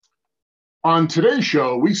On today's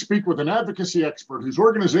show, we speak with an advocacy expert whose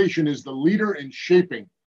organization is the leader in shaping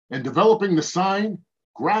and developing the sign,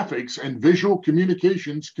 graphics, and visual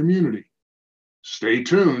communications community. Stay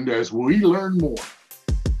tuned as we learn more.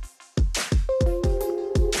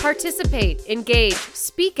 Participate, engage,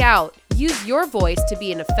 speak out, use your voice to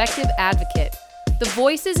be an effective advocate. The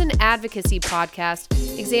Voices in Advocacy podcast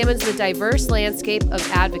examines the diverse landscape of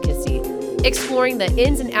advocacy, exploring the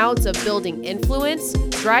ins and outs of building influence,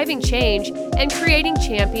 driving change, and creating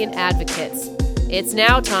champion advocates. It's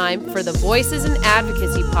now time for the Voices in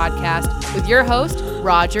Advocacy podcast with your host,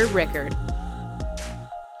 Roger Rickard.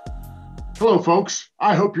 Hello, folks.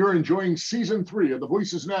 I hope you're enjoying Season 3 of the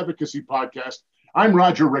Voices in Advocacy podcast. I'm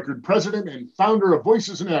Roger Rickard, president and founder of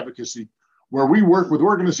Voices in Advocacy, where we work with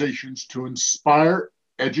organizations to inspire,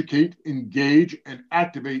 educate, engage, and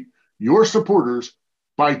activate your supporters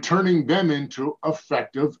by turning them into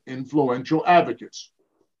effective, influential advocates.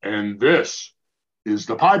 And this is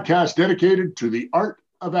the podcast dedicated to the art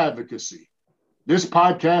of advocacy. This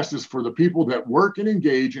podcast is for the people that work and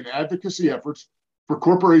engage in advocacy efforts for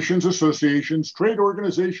corporations, associations, trade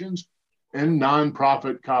organizations, and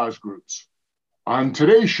nonprofit cause groups. On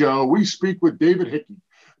today's show, we speak with David Hickey,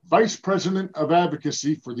 Vice President of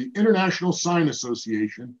Advocacy for the International Sign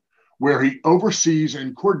Association, where he oversees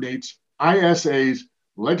and coordinates ISA's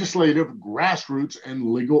legislative, grassroots,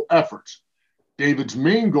 and legal efforts. David's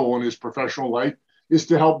main goal in his professional life is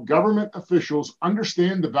to help government officials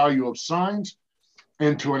understand the value of signs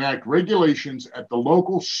and to enact regulations at the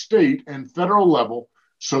local, state, and federal level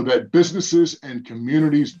so that businesses and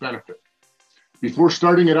communities benefit. Before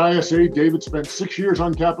starting at ISA, David spent 6 years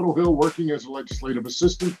on Capitol Hill working as a legislative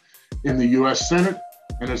assistant in the U.S. Senate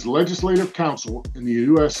and as legislative counsel in the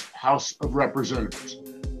U.S. House of Representatives.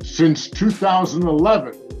 Since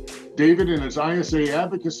 2011, David and his ISA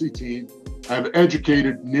advocacy team have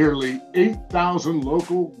educated nearly 8,000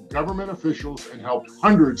 local government officials and helped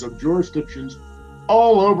hundreds of jurisdictions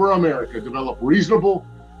all over America develop reasonable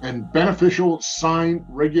and beneficial sign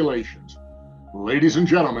regulations. Ladies and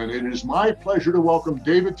gentlemen, it is my pleasure to welcome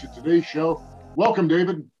David to today's show. Welcome,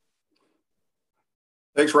 David.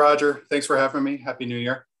 Thanks, Roger. Thanks for having me. Happy New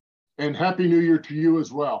Year. And Happy New Year to you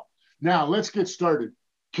as well. Now, let's get started.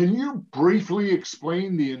 Can you briefly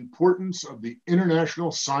explain the importance of the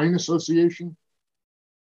International Sign Association?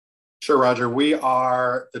 Sure, Roger. We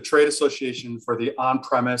are the trade association for the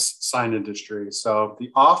on-premise sign industry. So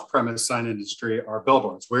the off-premise sign industry are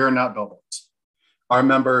billboards. We are not billboards. Our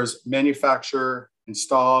members manufacture,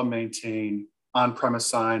 install, maintain on-premise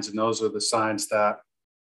signs, and those are the signs that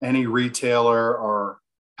any retailer or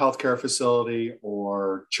healthcare facility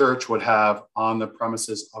or church would have on the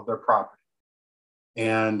premises of their property.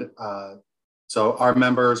 And so our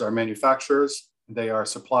members are manufacturers, they are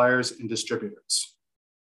suppliers and distributors.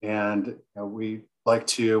 And we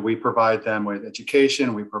provide them with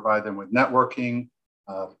education, we provide them with networking,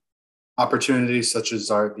 opportunities such as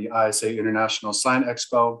the ISA International Sign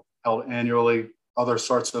Expo held annually, other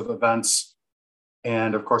sorts of events,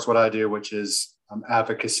 and of course what I do, which is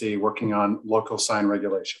advocacy, working on local sign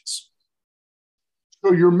regulations.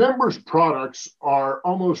 So your members' products are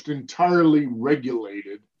almost entirely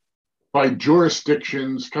regulated by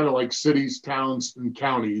jurisdictions, kind of like cities, towns, and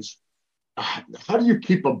counties. How do you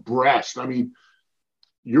keep abreast? I mean,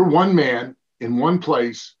 you're one man in one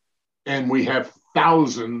place, and we have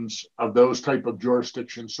thousands of those type of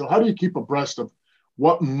jurisdictions. So how do you keep abreast of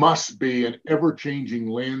what must be an ever-changing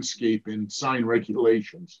landscape in sign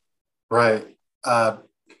regulations? Right.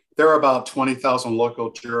 There are about 20,000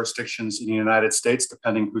 local jurisdictions in the United States,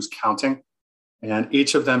 depending who's counting, and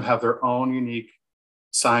each of them have their own unique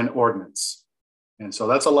sign ordinance. And so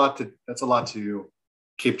that's a lot to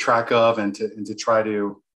keep track of and to try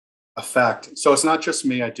to affect. So it's not just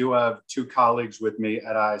me. I do have two colleagues with me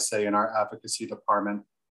at ISA in our advocacy department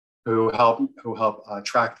who help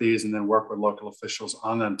track these and then work with local officials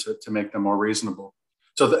on them to make them more reasonable.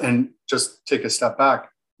 And just take a step back.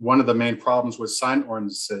 One of the main problems with sign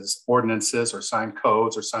ordinances or sign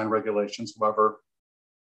codes or sign regulations,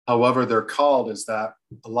 however they're called, is that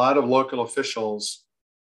a lot of local officials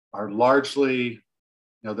are largely,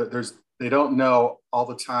 they don't know all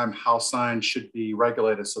the time how signs should be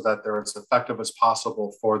regulated so that they're as effective as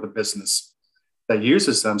possible for the business that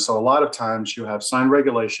uses them. So a lot of times you have sign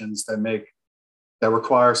regulations that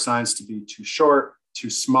require signs to be too short, too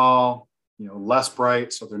small, less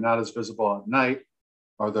bright, so they're not as visible at night,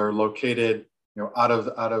 or they're located, out of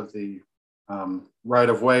the right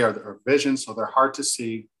of way or vision, so they're hard to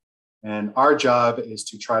see. And our job is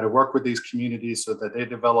to try to work with these communities so that they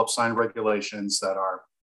develop sign regulations that are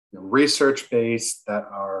research-based, that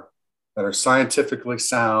are scientifically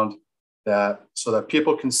sound, that so that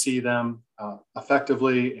people can see them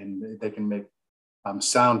effectively, and they can make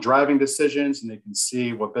sound driving decisions, and they can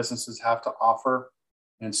see what businesses have to offer,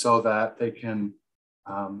 and so that they can,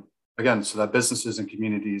 again, so that businesses and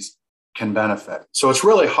communities can benefit. So it's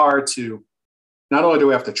really hard to, not only do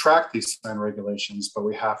we have to track these sign regulations, but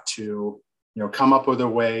we have to, come up with a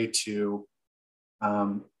way to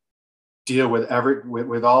deal with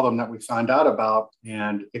all of them that we find out about,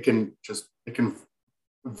 and it can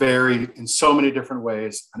vary in so many different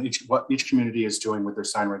ways on what each community is doing with their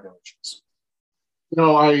sign regulations.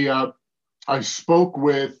 I spoke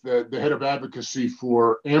with the head of advocacy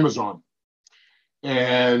for Amazon,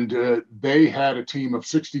 and they had a team of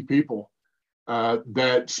 60 people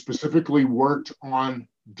that specifically worked on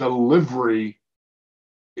delivery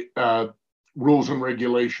rules and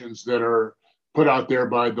regulations that are put out there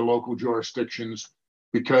by the local jurisdictions,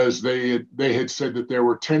 because they had said that there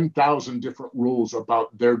were 10,000 different rules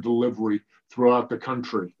about their delivery throughout the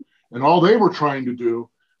country. And all they were trying to do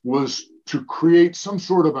was to create some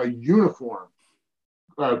sort of a uniform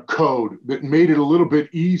code that made it a little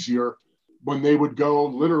bit easier when they would go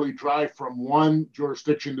literally drive from one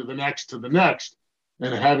jurisdiction to the next,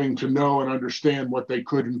 and having to know and understand what they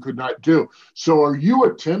could and could not do. So are you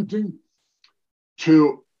attempting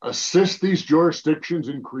to assist these jurisdictions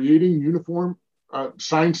in creating uniform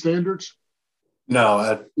sign standards?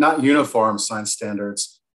 No, not uniform sign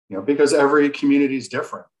standards, because every community is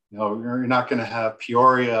different. You're not going to have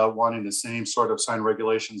Peoria wanting the same sort of sign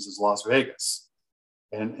regulations as Las Vegas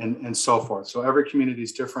and so forth. So every community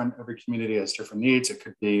is different. Every community has different needs. It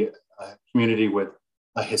could be a community with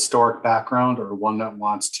a historic background, or one that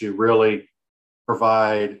wants to really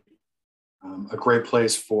provide a great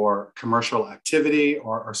place for commercial activity,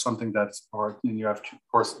 or something you have, of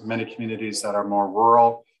course, many communities that are more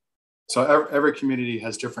rural. So every community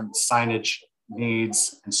has different signage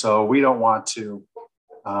needs. And so we don't want to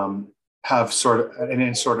have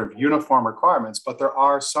any sort of uniform requirements, but there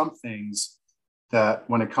are some things that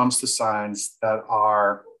when it comes to signs that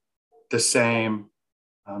are the same,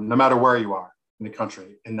 no matter where you are in the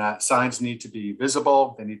country, in that signs need to be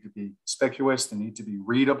visible, they need to be conspicuous, they need to be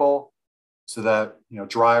readable, so that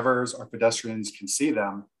drivers or pedestrians can see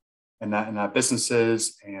them, and that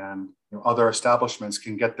businesses and other establishments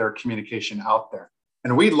can get their communication out there.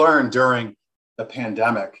 And we learned during the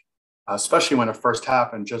pandemic, especially when it first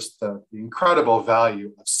happened, just the incredible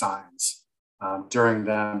value of signs during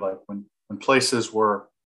them, like when places were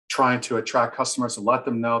trying to attract customers to let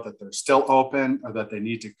them know that they're still open, or that they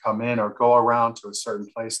need to come in or go around to a certain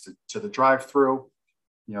place to the drive-through.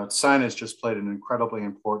 Signage just played an incredibly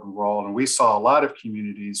important role. And we saw a lot of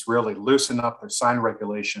communities really loosen up their sign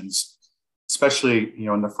regulations, especially,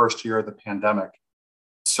 in the first year of the pandemic,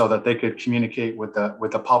 so that they could communicate with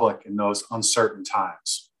the public in those uncertain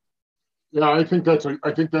times. Yeah, I think that's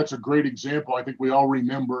a great example. I think we all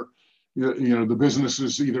remember, the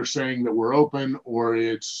businesses either saying that we're open, or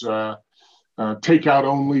it's takeout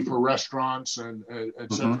only for restaurants, and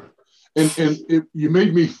et cetera. Mm-hmm. And you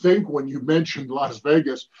made me think when you mentioned Las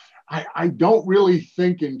Vegas. I don't really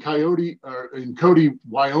think in Cody,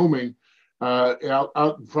 Wyoming,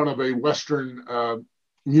 out in front of a Western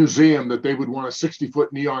museum, that they would want a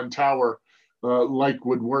 60-foot neon tower like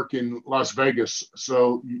would work in Las Vegas.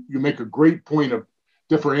 So you make a great point of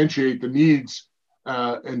differentiate the needs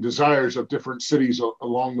and desires of different cities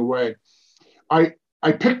along the way.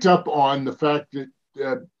 I picked up on the fact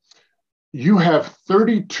that you have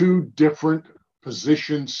 32 different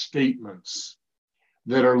position statements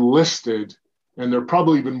that are listed, and there are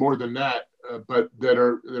probably even more than that, but that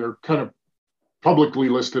are kind of publicly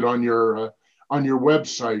listed on your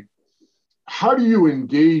website. How do you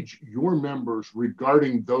engage your members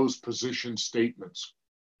regarding those position statements?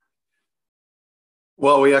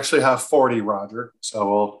 Well, we actually have 40, Roger.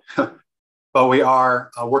 So but we are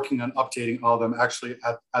working on updating all of them actually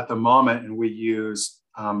at the moment, and we use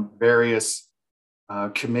various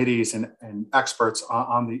committees and experts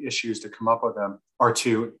on the issues to come up with them, or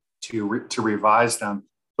to revise them.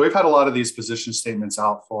 So we've had a lot of these position statements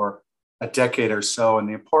out for a decade or so, and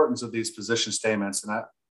the importance of these position statements, and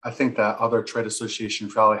I think that other trade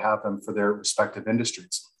associations probably have them for their respective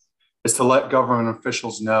industries, is to let government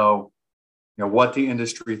officials know, what the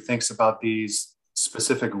industry thinks about these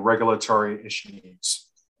specific regulatory issues,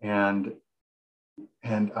 and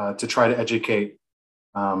to try to educate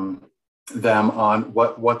them on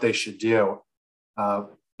what they should do.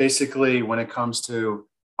 Basically, when it comes to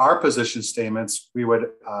our position statements, we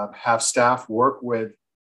would have staff work with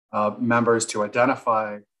members to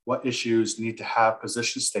identify what issues need to have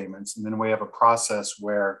position statements. And then we have a process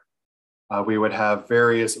where We would have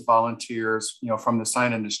various volunteers, from the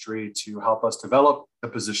sign industry to help us develop the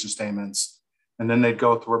position statements. And then they'd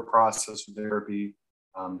go through a process where they would be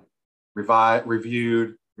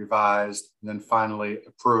reviewed, revised, and then finally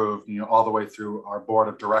approved, all the way through our board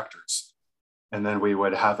of directors. And then we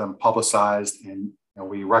would have them publicized, and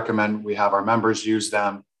we have our members use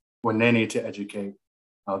them when they need to educate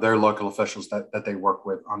their local officials that they work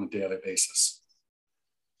with on a daily basis.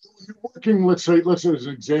 You're working, let's say as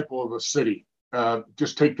an example of a city,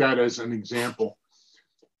 just take that as an example.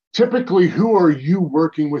 Typically, who are you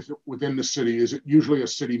working with within the city? Is it usually a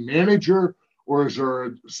city manager, or is there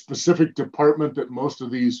a specific department that most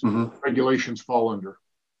of these regulations fall under?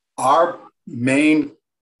 Our main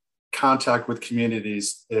contact with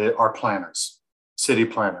communities are planners, city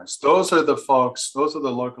planners. Those are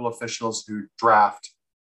the local officials who draft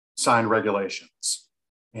sign regulations.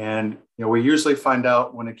 And we usually find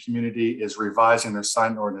out when a community is revising their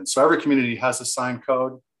sign ordinance. So every community has a sign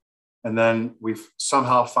code, and then we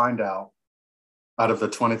somehow find out of the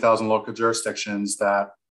 20,000 local jurisdictions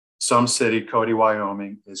that some city, Cody,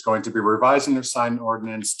 Wyoming, is going to be revising their sign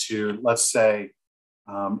ordinance to, let's say,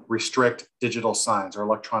 restrict digital signs or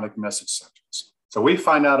electronic message centers. So we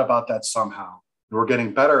find out about that somehow. We're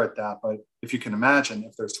getting better at that. But if you can imagine,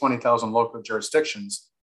 if there's 20,000 local jurisdictions,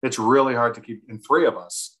 it's really hard to keep, in 3 of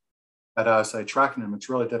us at ISA tracking them. It's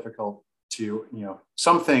really difficult to,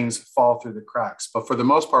 some things fall through the cracks. But for the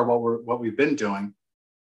most part, what we've been doing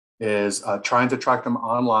is trying to track them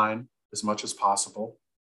online as much as possible,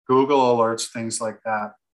 Google alerts, things like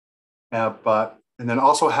that. And then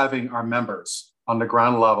also having our members on the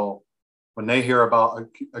ground level, when they hear about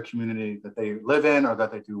a community that they live in or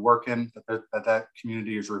that they do work in, that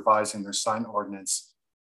community is revising their sign ordinance,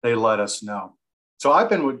 they let us know. So I've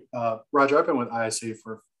been with, Roger, I've been with ISA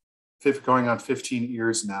for going on 15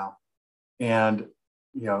 years now. And,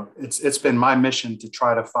 it's been my mission to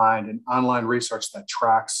try to find an online resource that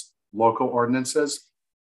tracks local ordinances.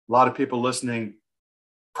 A lot of people listening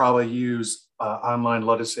probably use online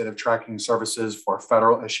legislative tracking services for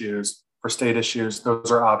federal issues, for state issues.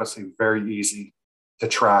 Those are obviously very easy to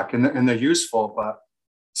track, and they're useful. But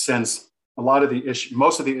since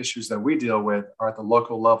most of the issues that we deal with are at the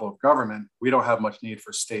local level of government, we don't have much need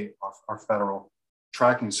for state or federal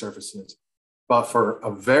tracking services. But for a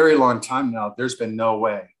very long time now, there's been no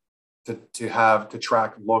way to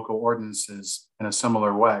track local ordinances in a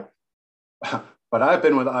similar way. But I've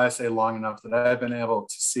been with ISA long enough that I've been able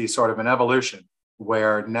to see sort of an evolution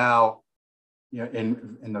where now,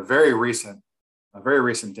 in the very recent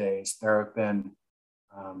days, there have been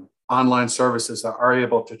online services that are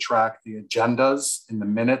able to track the agendas and the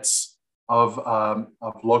minutes of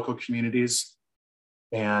local communities.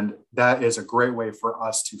 And that is a great way for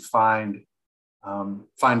us to find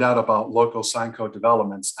out about local sign code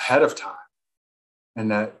developments ahead of time. And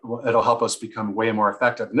that it'll help us become way more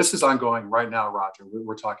effective. And this is ongoing right now, Roger.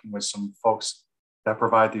 We're talking with some folks that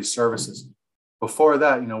provide these services. Before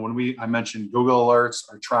that, when I mentioned Google Alerts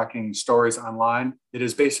or tracking stories online,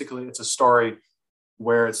 it's a story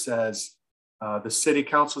where it says the city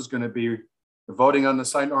council is going to be voting on the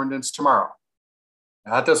sign ordinance tomorrow.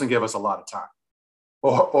 Now, that doesn't give us a lot of time.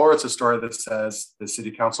 Or it's a story that says the city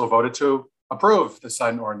council voted to approve the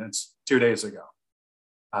sign ordinance 2 days ago.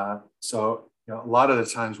 So a lot of the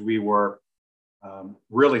times we were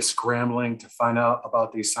really scrambling to find out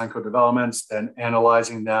about these sign code developments, then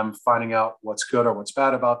analyzing them, finding out what's good or what's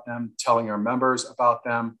bad about them, telling our members about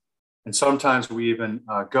them. And sometimes we even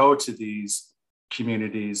go to these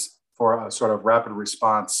communities for a sort of rapid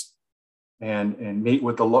response and meet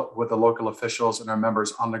with the local officials and our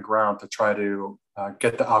members on the ground to try to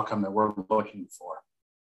get the outcome that we're looking for.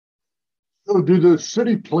 So do the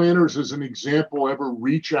city planners, as an example, ever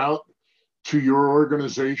reach out to your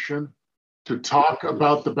organization to talk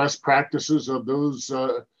about the best practices of those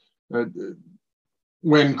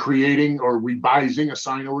when creating or revising a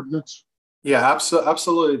sign ordinance? Yeah,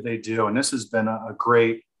 absolutely they do. And this has been a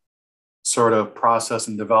great sort of process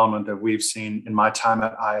and development that we've seen in my time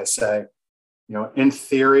at ISA. In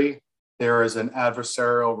theory, there is an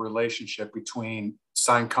adversarial relationship between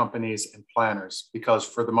sign companies and planners, because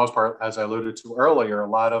for the most part, as I alluded to earlier, a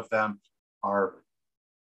lot of them are,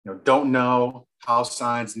 don't know how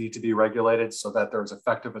signs need to be regulated so that they're as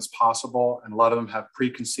effective as possible. And a lot of them have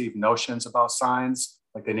preconceived notions about signs,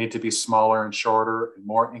 like they need to be smaller and shorter and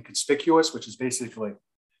more inconspicuous, which is basically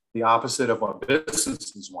the opposite of what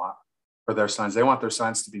businesses want for their signs. They want their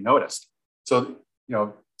signs to be noticed. So,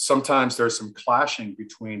 sometimes there's some clashing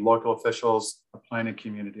between local officials, the planning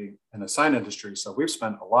community, and the sign industry. So we've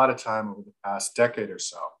spent a lot of time over the past decade or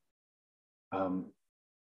so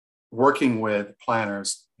working with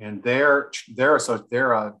planners, and they're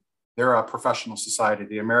a professional society,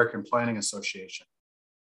 the American Planning Association,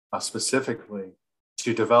 specifically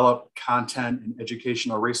to develop content and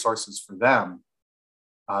educational resources for them,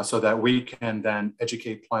 so that we can then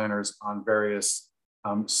educate planners on various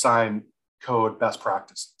sign code best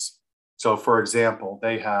practices. So, for example,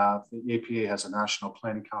 the APA has a national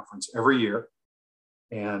planning conference every year.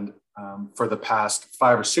 And for the past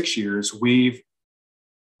 5 or 6 years, we've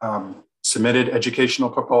submitted educational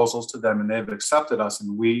proposals to them, and they've accepted us.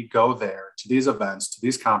 And we go there to these events, to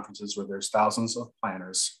these conferences where there's thousands of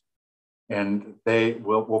planners, and they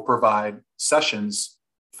will provide sessions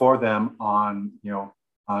for them on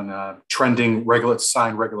trending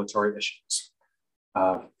sign regulatory issues.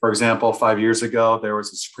 For example, 5 years ago, there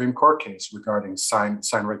was a Supreme Court case regarding sign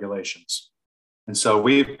regulations. And so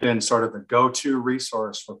we've been sort of the go-to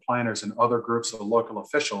resource for planners and other groups of local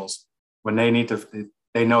officials when they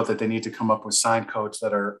know that they need to come up with sign codes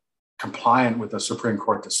that are compliant with a Supreme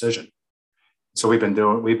Court decision. So we've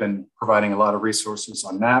been providing a lot of resources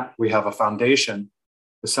on that. We have a foundation,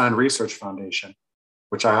 the Sign Research Foundation,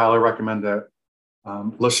 which I highly recommend that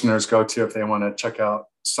listeners go to if they want to check out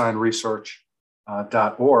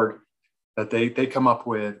signresearch.org. That they come up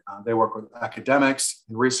with, they work with academics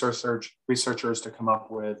and researchers to come up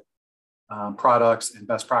with products and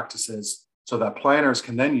best practices so that planners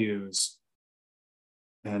can then use,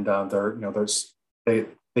 and they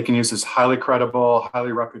can use this highly credible,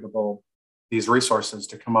 highly reputable, these resources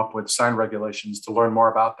to come up with sign regulations to learn more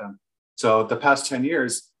about them. So the past 10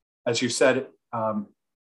 years, as you said,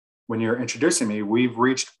 when you're introducing me, we've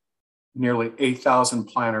reached nearly 8,000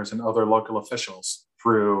 planners and other local officials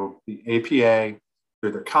through the APA,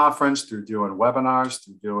 through their conference, through doing webinars,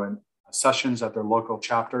 through doing sessions at their local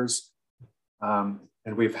chapters. And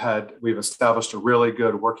we've established a really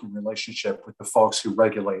good working relationship with the folks who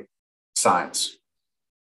regulate signs.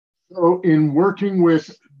 So in working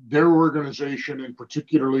with their organization, and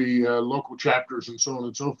particularly local chapters and so on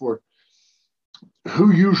and so forth,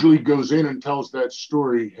 who usually goes in and tells that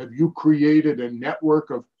story? Have you created a network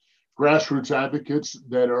of grassroots advocates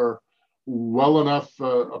that are well enough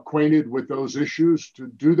acquainted with those issues to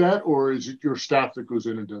do that, or is it your staff that goes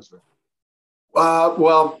in and does that?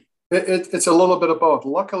 Well, it's a little bit of both.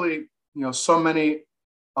 Luckily, so many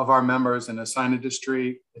of our members in the sign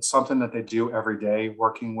industry, it's something that they do every day,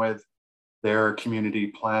 working with their community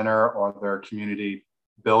planner or their community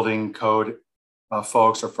building code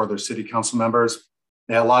folks, or for their city council members.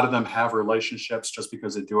 And a lot of them have relationships just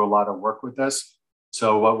because they do a lot of work with this.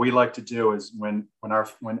 So what we like to do is when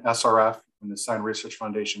SRF, when the Sign Research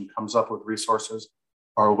Foundation comes up with resources,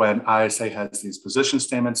 or when ISA has these position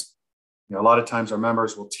statements, a lot of times our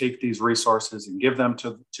members will take these resources and give them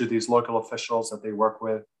to these local officials that they work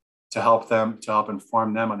with to help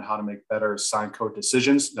inform them on how to make better sign code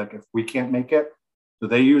decisions. Like if we can't make it, so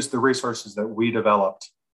they use the resources that we developed,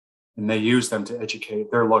 and they use them to educate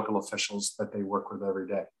their local officials that they work with every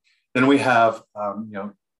day. Then we have,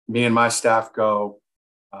 me and my staff go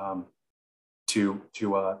to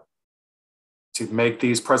make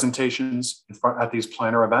these presentations at these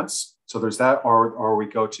planner events. So there's that, or we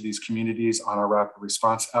go to these communities on our rapid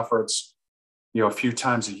response efforts, a few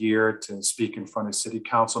times a year to speak in front of city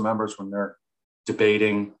council members when they're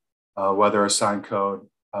debating whether a sign code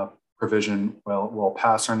provision will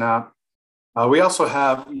pass or not. We also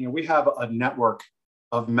have, we have a network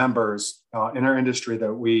of members in our industry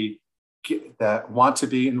that want to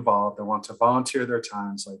be involved, that want to volunteer their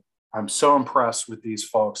times. Like, I'm so impressed with these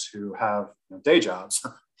folks who have day jobs,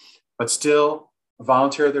 but still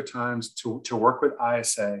volunteer their times to work with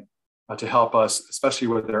ISA to help us, especially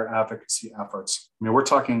with their advocacy efforts. I mean, we're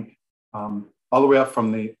talking all the way up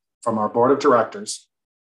from our board of directors,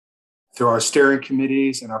 through our steering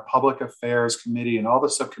committees and our public affairs committee and all the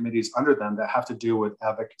subcommittees under them that have to do with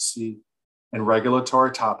advocacy and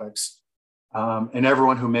regulatory topics, and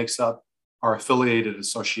everyone who makes up our affiliated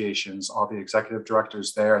associations, all the executive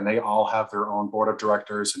directors there, and they all have their own board of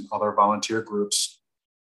directors and other volunteer groups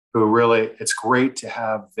who really, it's great to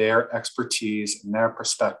have their expertise and their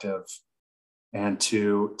perspective, and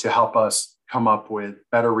to help us come up with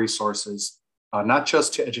better resources, not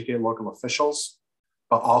just to educate local officials,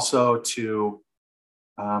 but also to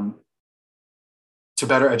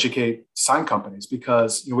better educate sign companies,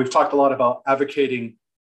 because we've talked a lot about advocating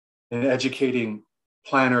and educating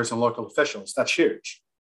planners and local officials. That's huge.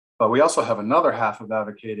 But we also have another half of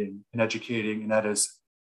advocating and educating, and that is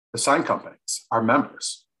the sign companies, our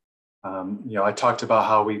members. I talked about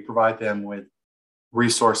how we provide them with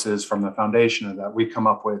resources from the foundation that we come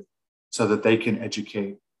up with so that they can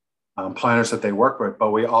educate planners that they work with.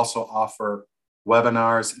 But we also offer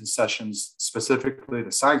webinars and sessions specifically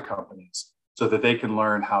to sign companies so that they can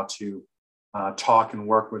learn how to talk and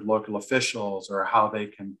work with local officials, or how they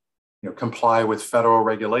can comply with federal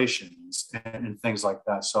regulations and things like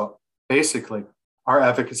that. So basically, our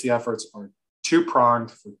advocacy efforts are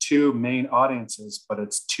two-pronged for two main audiences, but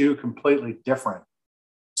it's two completely different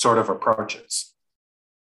sort of approaches.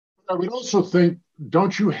 I would also think,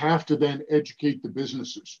 don't you have to then educate the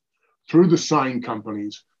businesses through the sign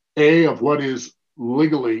companies, of what is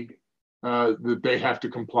legally that they have to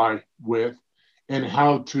comply with, and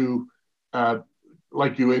how to,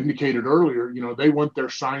 like you indicated earlier, they want their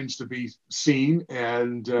signs to be seen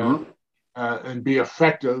and be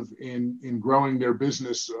effective in growing their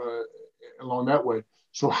business along that way.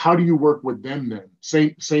 So how do you work with them then?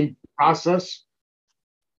 Same process?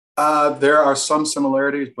 There are some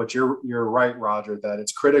similarities, but you're right, Roger, that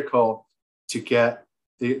it's critical to get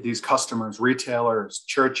these customers, retailers,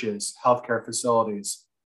 churches, healthcare facilities,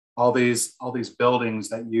 all these buildings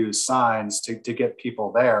that use signs to get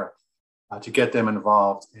people there, to get them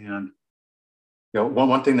involved. And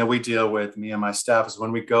one thing that we deal with, me and my staff, is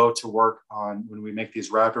when we go to work on, when we make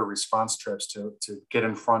these rapid response trips to get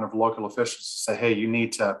in front of local officials to say, hey, you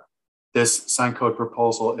need to, this sign code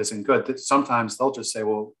proposal isn't good. Sometimes they'll just say,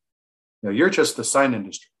 well, you're just the sign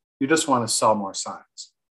industry. You just want to sell more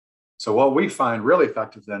signs. So what we find really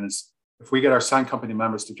effective then is if we get our sign company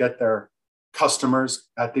members to get their customers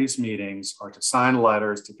at these meetings, or to sign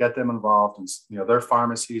letters, to get them involved in their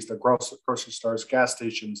pharmacies, their grocery stores, gas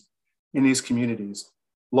stations in these communities,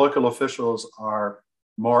 local officials are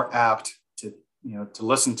more apt to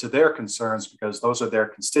listen to their concerns, because those are their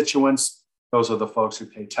constituents. Those are the folks who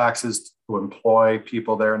pay taxes, who employ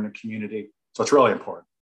people there in the community. So it's really important.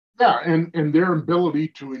 Yeah, and their ability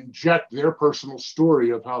to inject their personal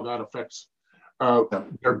story of how that affects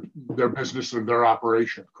their business and their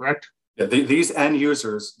operation, correct? Yeah, these end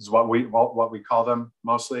users is what we call them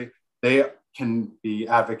mostly. They can be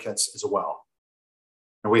advocates as well,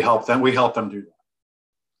 and we help them do that.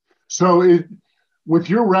 So, with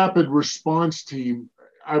your rapid response team,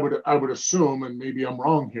 I would assume, and maybe I'm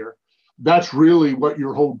wrong here, that's really what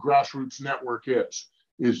your whole grassroots network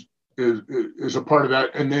is a part of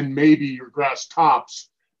that, and then maybe your grass tops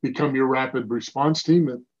become your rapid response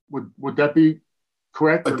team. Would that be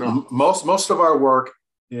correct or no? Most of our work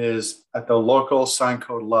is at the local sign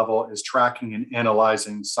code level, is tracking and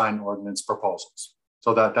analyzing sign ordinance proposals.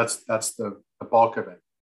 So that's the bulk of it.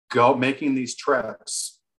 Making these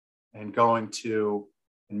trips and going to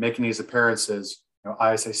and making these appearances.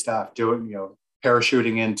 ISA staff doing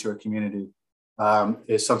parachuting into a community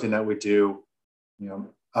is something that we do.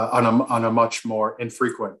 On a much more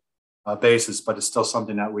infrequent basis, but it's still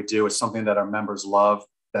something that we do. It's something that our members love,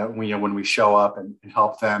 that when we show up and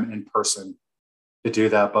help them in person to do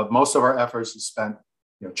that. But most of our efforts is spent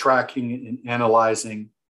tracking and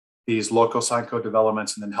analyzing these local sign code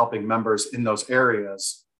developments, and then helping members in those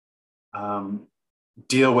areas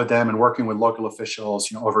deal with them, and working with local officials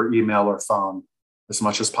over email or phone as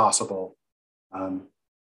much as possible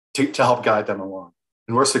to help guide them along.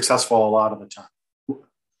 And we're successful a lot of the time.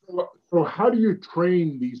 So how do you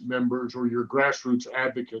train these members or your grassroots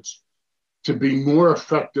advocates to be more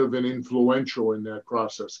effective and influential in that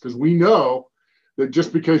process? Because we know that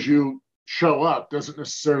just because you show up doesn't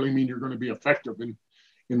necessarily mean you're going to be effective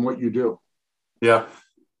in what you do. Yeah.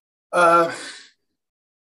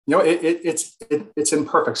 It's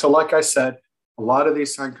imperfect. So like I said, a lot of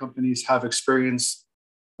these sign companies have experience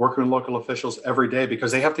working with local officials every day,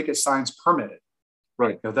 because they have to get signs permitted.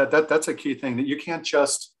 Right. That's a key thing, that you can't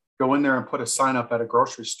just go in there and put a sign up at a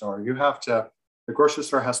grocery store. The grocery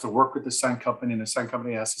store has to work with the sign company, and the sign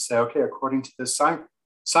company has to say, okay, according to this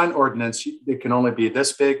sign ordinance, it can only be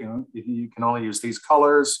this big, you can only use these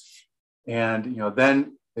colors. And,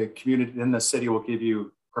 then the community in the city will give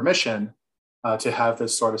you permission to have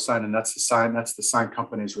this sort of sign. And that's the sign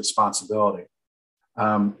company's responsibility.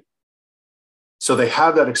 So they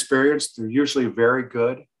have that experience. They're usually very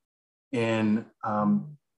good in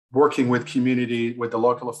working with the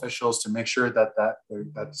local officials to make sure that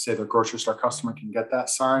say the grocery store customer can get that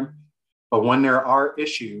sign. But when there are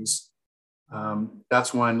issues,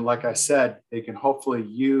 that's when, like I said, they can hopefully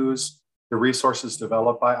use the resources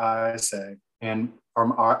developed by ISA and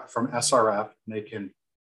from SRF. And they can,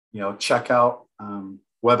 check out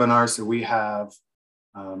webinars that we have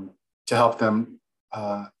to help them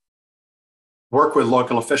work with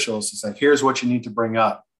local officials to say, here's what you need to bring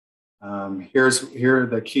up. Here are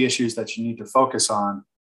the key issues that you need to focus on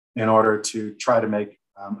in order to try to make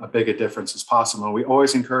a big a difference as possible. We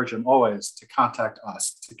always encourage them to contact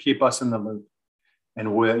us, to keep us in the loop. And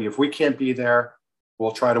if we can't be there,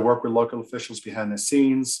 we'll try to work with local officials behind the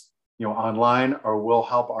scenes, online, or we'll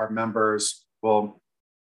help our members,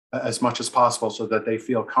 as much as possible so that they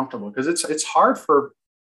feel comfortable. Because it's hard for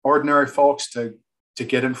ordinary folks to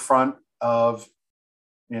get in front of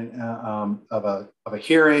a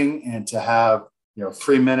hearing and to have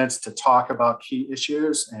 3 minutes to talk about key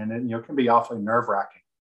issues, and it can be awfully nerve-wracking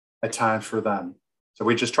at times for them. So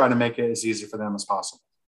we just try to make it as easy for them as possible.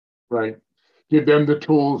 Right. Give them the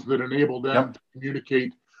tools that enable them to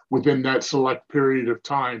communicate within that select period of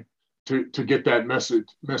time to get that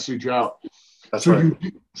message out. That's so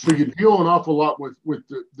right. You deal an awful lot with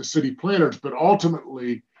the city planners, but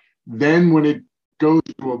ultimately, then when it goes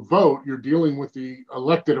to a vote, you're dealing with the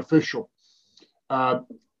elected official.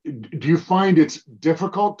 Do you find it's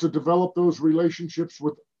difficult to develop those relationships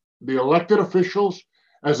with the elected officials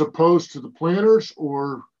as opposed to the planners,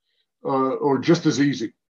 or just as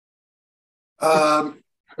easy?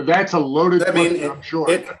 That's a loaded question, I'm sure.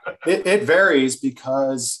 It varies,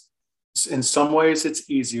 because in some ways it's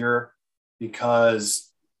easier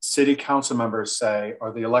because city council members say,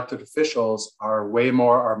 or the elected officials are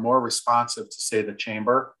more responsive to, say, the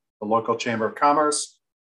local chamber of commerce,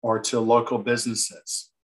 or to local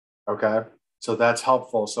businesses. Okay, so that's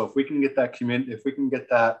helpful. So if we can get that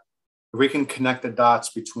if we can connect the dots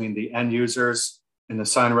between the end users and the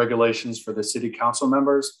sign regulations for the city council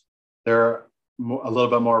members, they're a little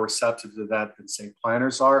bit more receptive to that than, say,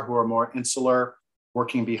 planners are, who are more insular,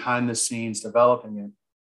 working behind the scenes, developing it.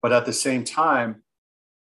 But at the same time,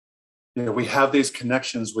 we have these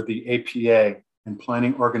connections with the APA and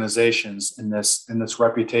planning organizations, and this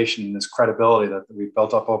reputation and this credibility that we've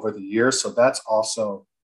built up over the years. So that's also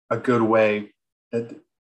a good way.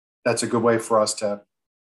 That's a good way for us to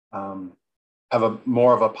have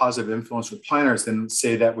more of a positive influence with planners than,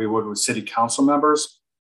 say, that we would with city council members,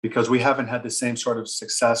 because we haven't had the same sort of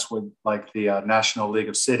success with, like, the National League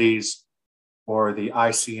of Cities or the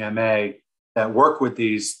ICMA that work with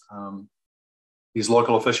these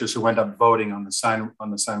local officials who end up voting on the sign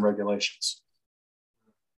regulations.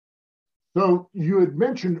 So you had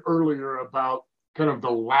mentioned earlier about kind of the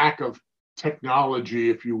lack of technology,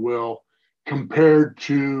 if you will, compared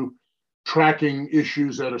to tracking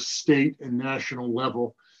issues at a state and national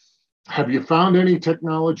level. Have you found any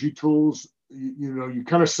technology tools? You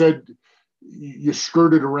kind of said you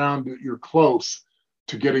skirted around it, you're close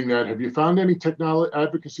to getting that. Have you found any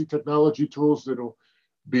advocacy technology tools that'll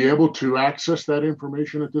be able to access that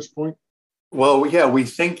information at this point? Well, yeah, we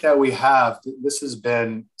think that we have. This has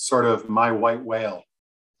been sort of my white whale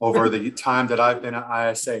over the time that I've been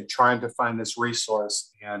at ISA, trying to find this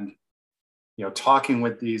resource, and talking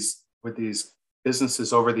with these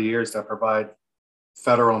businesses over the years that provide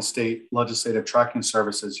federal and state legislative tracking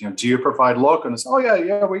services. Do you provide local? And it's, oh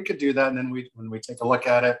yeah, we could do that. And then when we take a look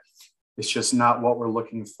at it, it's just not what we're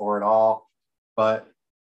looking for at all. But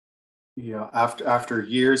after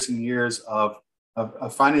years and years of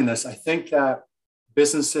finding this, I think that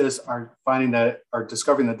businesses are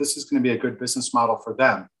discovering that this is going to be a good business model for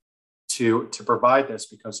them to provide this,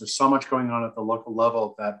 because there's so much going on at the local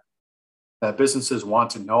level that businesses want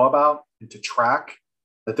to know about and to track,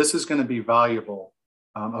 that this is going to be a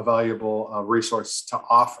valuable resource to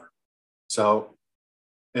offer. So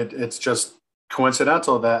it's just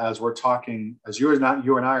coincidental that as we're talking, as you and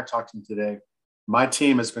I are talking today, my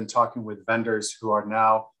team has been talking with vendors who are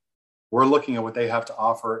now, we're looking at what they have to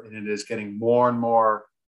offer, and it is getting more and more,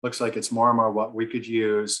 looks like it's more and more what we could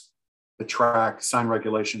use to track sign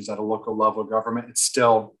regulations at a local level of government. It's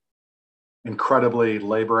still incredibly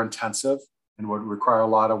labor intensive and would require a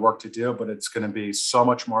lot of work to do, but it's going to be so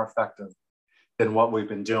much more effective than what we've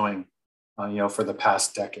been doing, for the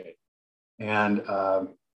past decade. And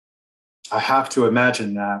I have to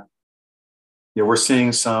imagine that we're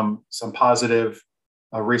seeing some positive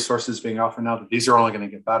resources being offered now, that these are only going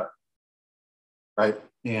to get better, right?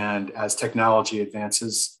 And as technology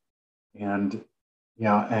advances, so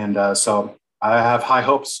I have high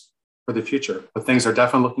hopes for the future, but things are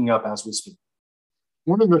definitely looking up as we speak.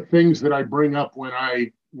 One of the things that I bring up when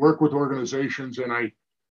I work with organizations and I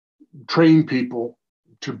train people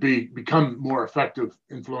to become more effective,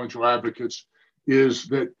 influential advocates is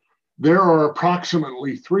that there are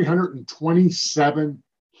approximately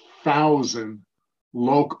 327,000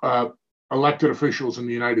 local elected officials in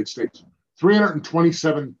the United States.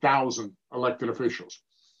 327,000 elected officials.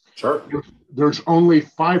 Sure. There's only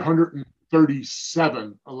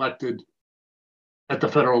 537 elected at the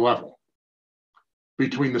federal level,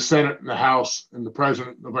 between the Senate and the House and the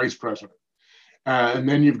president and the vice president. And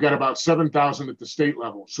then you've got about 7,000 at the state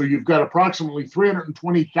level. So you've got approximately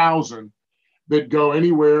 320,000 that go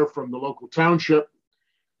anywhere from the local township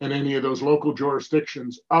and any of those local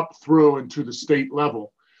jurisdictions up through and to the state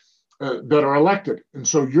level that are elected. And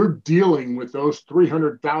so you're dealing with those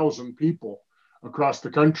 300,000 people across the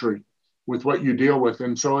country with what you deal with.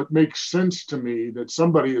 And so it makes sense to me that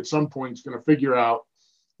somebody at some point is going to figure out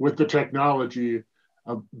with the technology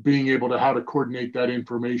of being able to how to coordinate that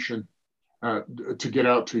information to get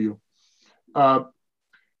out to you.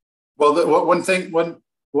 One thing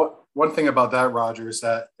about that, Roger, is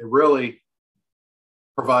that it really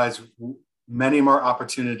provides many more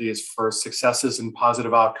opportunities for successes and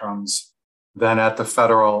positive outcomes than at the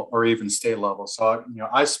federal or even state level. So,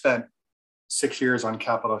 I spent 6 years on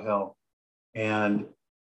Capitol Hill, and,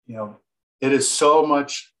 it is so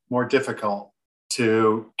much more difficult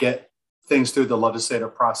to get things through the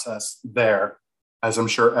legislative process there, as I'm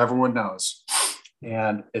sure everyone knows.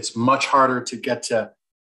 And it's much harder to get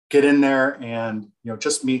in there and,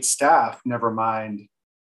 just meet staff, never mind,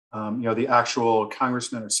 the actual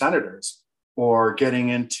congressmen or senators, or getting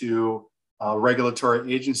into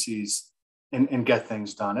regulatory agencies and get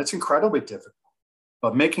things done. It's incredibly difficult.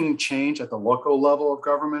 But making change at the local level of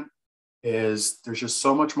government there's just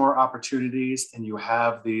so much more opportunities, and you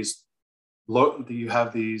have these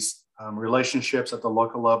relationships at the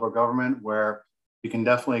local level of government where you can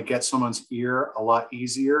definitely get someone's ear a lot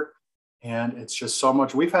easier. And it's just so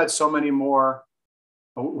much. We have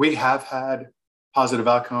had positive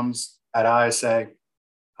outcomes at ISA,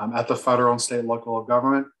 at the federal and state local of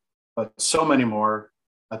government, but so many more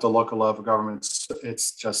at the local level of government.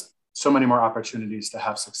 It's just so many more opportunities to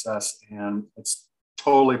have success, and it's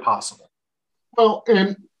totally possible. Well,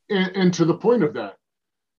 and to the point of that,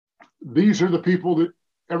 these are the people that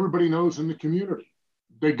everybody knows in the community.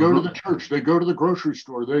 They go to the church, they go to the grocery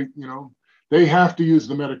store, they have to use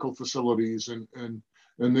the medical facilities, and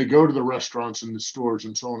they go to the restaurants and the stores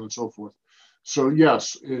and so on and so forth. So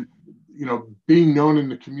yes, being known in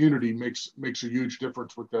the community makes a huge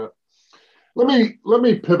difference with that. Let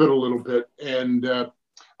me pivot a little bit, and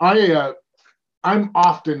I'm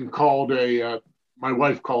often called my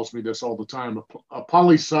wife calls me this all the time, a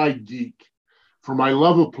poli-sci geek for my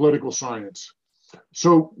love of political science.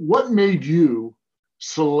 So what made you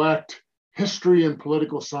select history and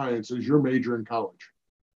political science as your major in college?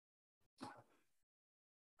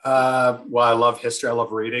 Well, I love history. I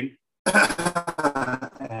love reading,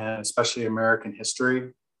 and especially American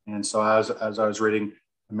history. And so as I was reading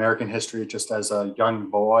American history, just as a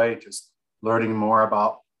young boy, just learning more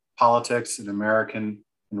about politics and American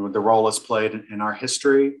and the role it's played in our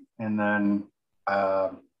history. And then,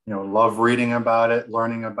 love reading about it,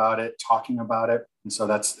 learning about it, talking about it. And so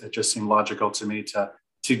it just seemed logical to me to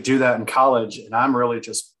do that in college. And I'm really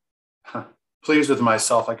just pleased with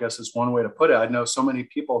myself, I guess is one way to put it. I know so many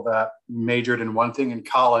people that majored in one thing in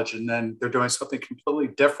college, and then they're doing something completely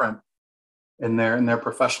different in their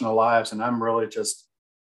professional lives. And I'm really just,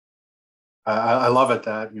 I love it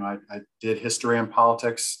that, I did history and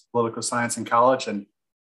politics, political science in college, and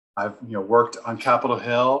I've, worked on Capitol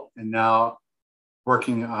Hill, and now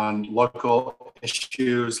working on local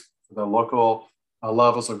issues for the local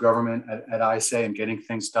levels of government at ISA, and getting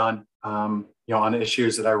things done, on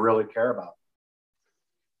issues that I really care about.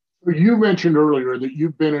 You mentioned earlier that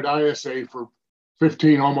you've been at ISA for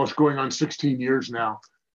 15, almost going on 16 years now.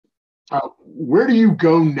 Where do you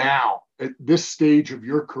go now at this stage of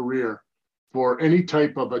your career for any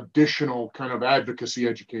type of additional kind of advocacy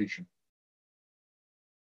education?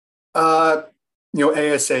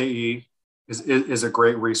 ASAE is a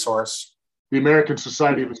great resource. The American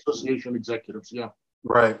Society of Association Executives, yeah.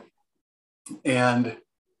 Right. And,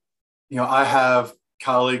 I have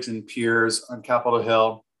colleagues and peers on Capitol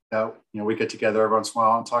Hill that, we get together every once in a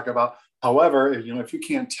while and talk about. However, if you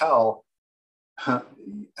can't tell,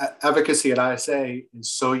 advocacy at ISA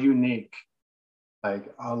is so unique.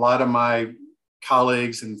 Like, a lot of my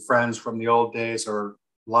colleagues and friends from the old days are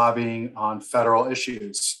lobbying on federal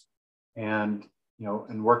issues and,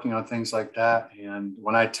 and working on things like that. And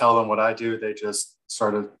when I tell them what I do, they just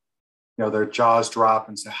sort of, their jaws drop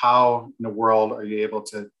and say, how in the world are you able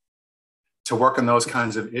to work on those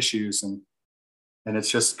kinds of issues? And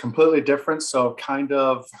it's just completely different. So kind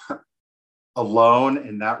of alone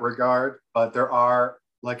in that regard, but there are,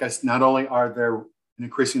 not only are there an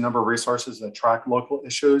increasing number of resources that track local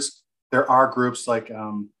issues, there are groups that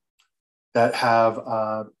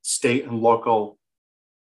have state and local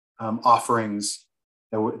offerings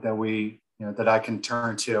that I can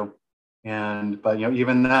turn to. But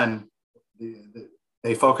even then,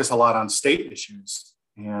 they focus a lot on state issues.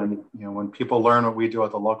 And, when people learn what we do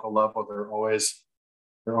at the local level, they're always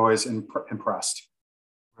impressed.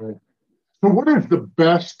 Right. So what is the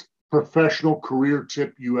best professional career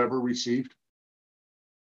tip you ever received?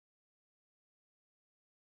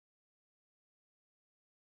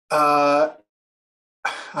 Uh,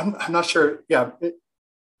 I'm not sure. Yeah,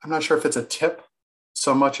 I'm not sure if it's a tip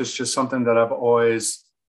so much as just something that I've always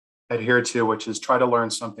adhered to, which is try to learn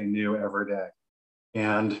something new every day.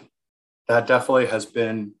 And that definitely has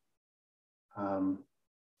been um,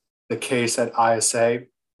 the case at ISA.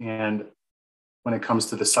 And when it comes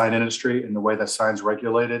to the sign industry and the way that sign's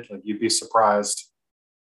regulated, like you'd be surprised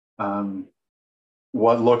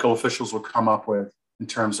what local officials will come up with in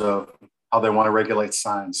terms of how they want to regulate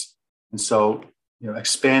signs. And so,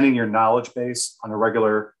 expanding your knowledge base on a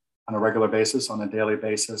regular basis, on a daily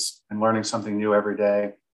basis, and learning something new every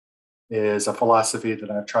day is a philosophy that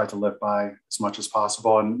I've tried to live by as much as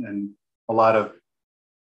possible. And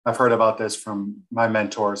I've heard about this from my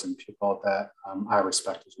mentors and people that I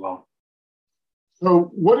respect as well.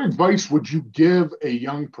 So, what advice would you give a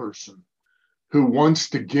young person who wants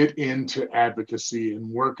to get into advocacy and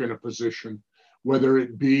work in a position, whether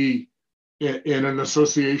it be in an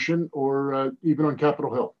association or even on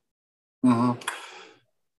Capitol Hill? Mm-hmm.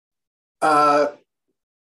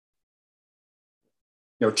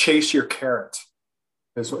 Chase your carrot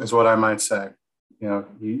is what I might say.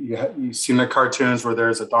 You've seen the cartoons where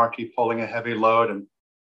there's a donkey pulling a heavy load and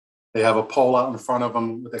they have a pole out in front of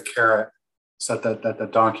them with a carrot so that the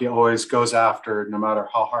donkey always goes after no matter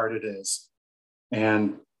how hard it is.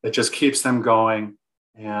 And it just keeps them going.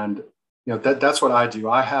 And, that's what I do.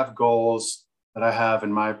 I have goals that I have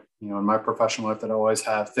in my professional life that I always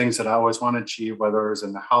have, things that I always want to achieve, whether it's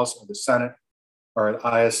in the House or the Senate or at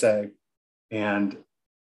ISA. And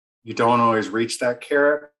you don't always reach that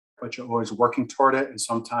carrot, but you're always working toward it. And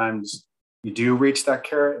sometimes you do reach that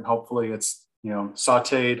carrot, and hopefully it's,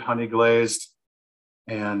 sauteed, honey glazed,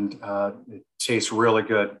 and it tastes really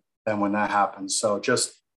good then when that happens. So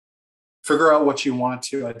just figure out what you want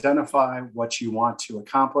to identify, what you want to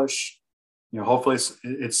accomplish. Hopefully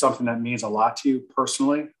it's something that means a lot to you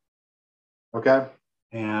personally. Okay.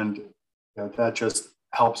 And that just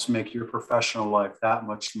helps make your professional life that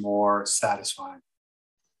much more satisfying.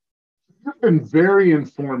 You've been very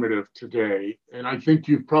informative today, and I think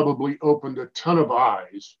you've probably opened a ton of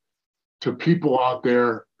eyes to people out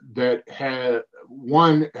there that had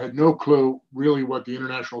no clue really what the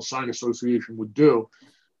International Sign Association would do,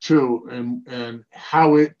 two, and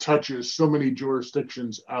how it touches so many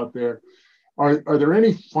jurisdictions out there. Are there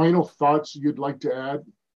any final thoughts you'd like to add?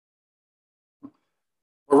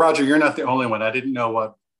 Well, Roger, you're not the only one. I didn't know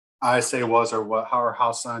what ISA was or how our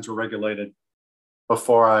house signs were regulated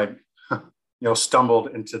before I stumbled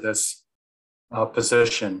into this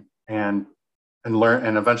position and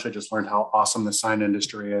eventually just learned how awesome the sign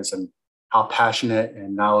industry is and how passionate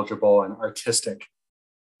and knowledgeable and artistic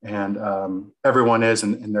and everyone is,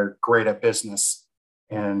 and they're great at business.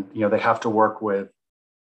 And they have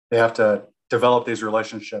to develop these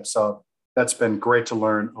relationships. So that's been great to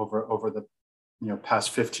learn over the past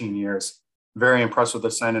 15 years. Very impressed with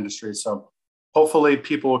the sign industry. So hopefully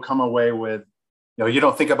people will come away with, you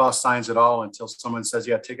don't think about signs at all until someone says,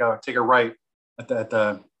 yeah, take a right at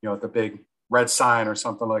the big red sign or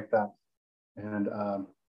something like that. And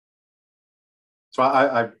so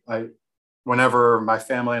I whenever my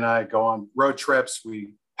family and I go on road trips,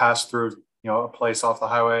 we pass through a place off the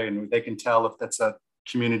highway, and they can tell if that's a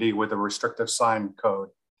community with a restrictive sign code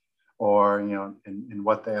or in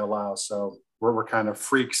what they allow. So we're kind of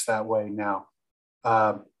freaks that way now.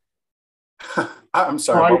 I'm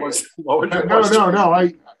sorry. What was your question? No.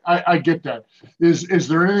 I get that. Is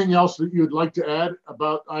there anything else that you'd like to add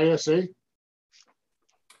about ISA?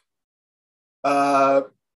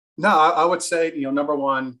 No, I would say, number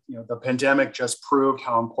one, the pandemic just proved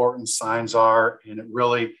how important signs are, and it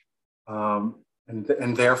really,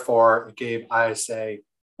 and therefore it gave ISA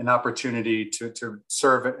an opportunity to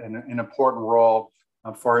serve an important role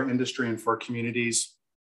for our industry and for communities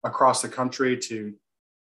across the country to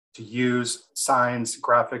use signs,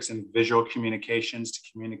 graphics, and visual communications to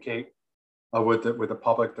communicate with the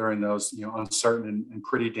public during those uncertain and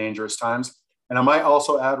pretty dangerous times. And I might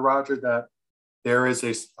also add, Roger, that there is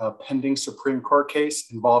a pending Supreme Court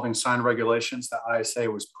case involving sign regulations that ISA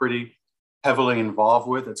was pretty heavily involved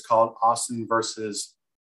with. It's called Austin versus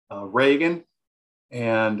Reagan.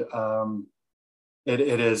 And there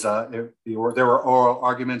were oral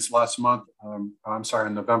arguments last month, on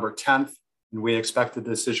November 10th, and we expect the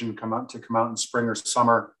decision to come out in spring or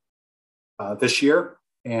summer this year.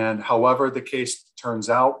 And however the case turns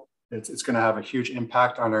out, it's going to have a huge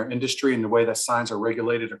impact on our industry and the way that signs are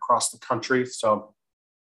regulated across the country. So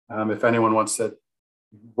if anyone wants to,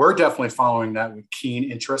 we're definitely following that with keen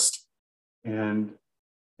interest. And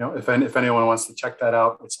if anyone wants to check that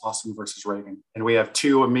out, it's Austin versus Reagan. And we have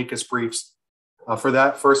two amicus briefs for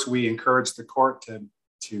that. First, we encourage the court to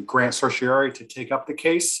grant certiorari to take up the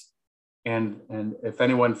case. And if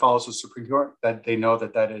anyone follows the Supreme Court, that they know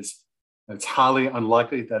it's highly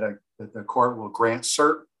unlikely that the court will grant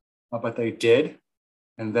cert, but they did.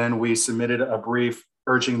 And then we submitted a brief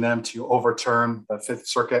urging them to overturn the Fifth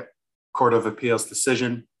Circuit Court of Appeals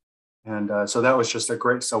decision. And so that was just it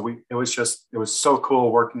was so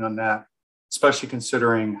cool working on that, especially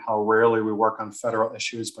considering how rarely we work on federal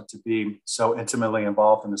issues, but to be so intimately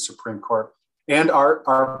involved in the Supreme Court. And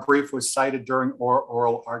our brief was cited during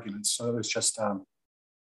oral arguments. So it was just, it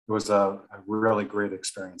was a really great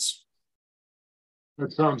experience.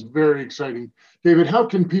 That sounds very exciting. David, how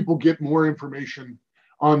can people get more information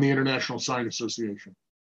on the International Sign Association?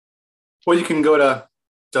 Well, you can go to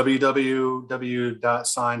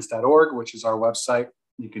www.signs.org, which is our website.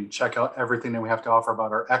 You can check out everything that we have to offer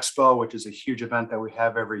about our expo, which is a huge event that we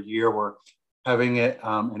have every year. We're having it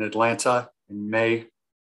in Atlanta in May.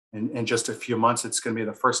 In just a few months, it's going to be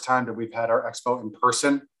the first time that we've had our expo in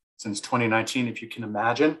person since 2019, if you can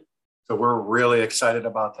imagine. So we're really excited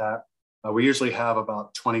about that. We usually have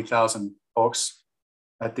about 20,000 folks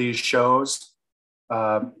at these shows.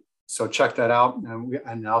 So check that out.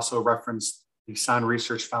 And also reference the Sign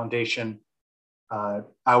Research Foundation.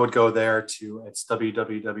 I would go there it's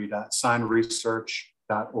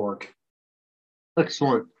www.signresearch.org.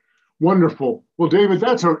 Excellent. Wonderful. Well, David,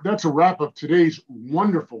 that's a wrap of today's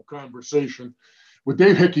wonderful conversation with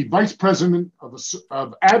Dave Hickey, Vice President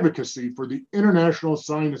of Advocacy for the International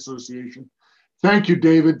Sign Association. Thank you,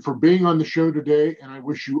 David, for being on the show today, and I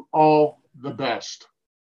wish you all the best.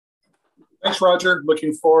 Thanks, Roger.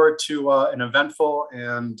 Looking forward to an eventful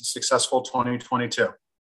and successful 2022.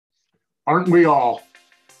 Aren't we all?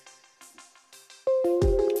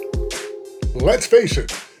 Let's face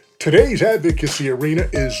it. Today's advocacy arena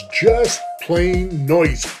is just plain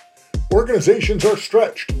noisy. Organizations are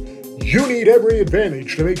stretched. You need every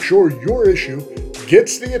advantage to make sure your issue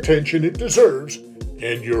gets the attention it deserves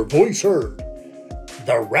and your voice heard.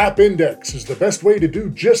 The RAP Index is the best way to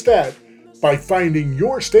do just that by finding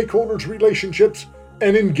your stakeholders' relationships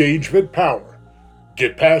and engagement power.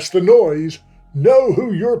 Get past the noise. Know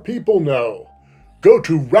who your people know. Go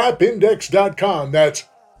to rapindex.com. That's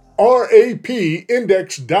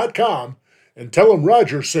rapindex.com and tell them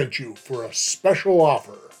Roger sent you for a special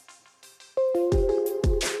offer.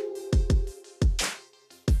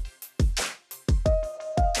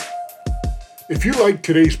 If you like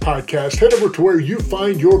today's podcast, head over to where you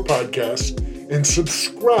find your podcasts and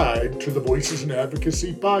subscribe to the Voices in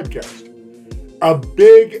Advocacy podcast. A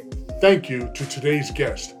big thank you to today's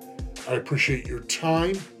guest. I appreciate your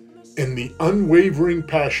time and the unwavering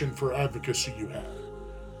passion for advocacy you have.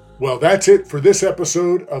 Well, that's it for this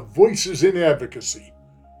episode of Voices in Advocacy.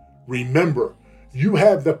 Remember, you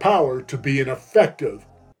have the power to be an effective,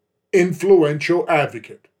 influential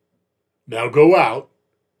advocate. Now go out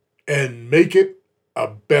and make it a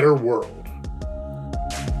better world.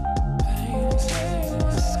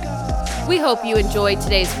 We hope you enjoyed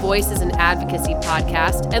today's Voices in Advocacy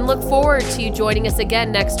podcast and look forward to you joining us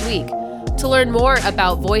again next week. To learn more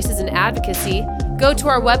about Voices in Advocacy, go to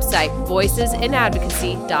our website,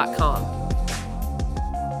 voicesinadvocacy.com.